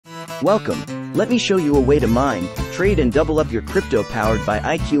Welcome, let me show you a way to mine, trade and double up your crypto powered by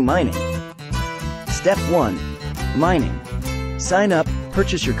IQMining. Step 1. Mining. Sign up,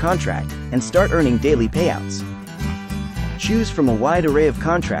 purchase your contract, and start earning daily payouts. Choose from a wide array of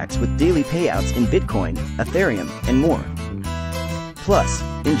contracts with daily payouts in Bitcoin, Ethereum, and more. Plus,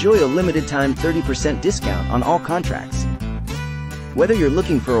 enjoy a limited time 30% discount on all contracts. Whether you're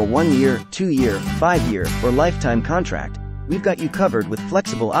looking for a 1-year, 2-year, 5-year, or lifetime contract, we've got you covered with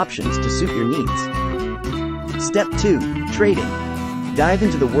flexible options to suit your needs. Step 2. Trading. Dive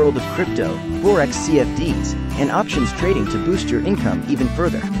into the world of crypto, Forex CFDs, and options trading to boost your income even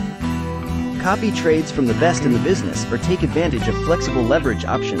further. Copy trades from the best in the business or take advantage of flexible leverage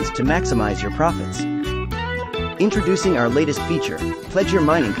options to maximize your profits. Introducing our latest feature, Pledge Your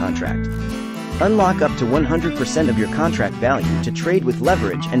Mining Contract. Unlock up to 100% of your contract value to trade with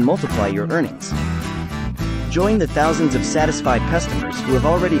leverage and multiply your earnings. Join the thousands of satisfied customers who have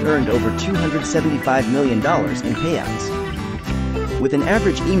already earned over $275 million in payouts. With an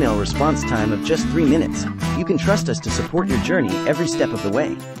average email response time of just 3 minutes, you can trust us to support your journey every step of the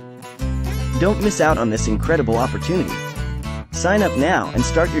way. Don't miss out on this incredible opportunity. Sign up now and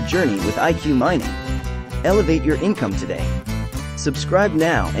start your journey with IQMining. Elevate your income today. Subscribe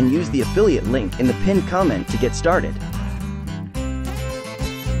now and use the affiliate link in the pinned comment to get started.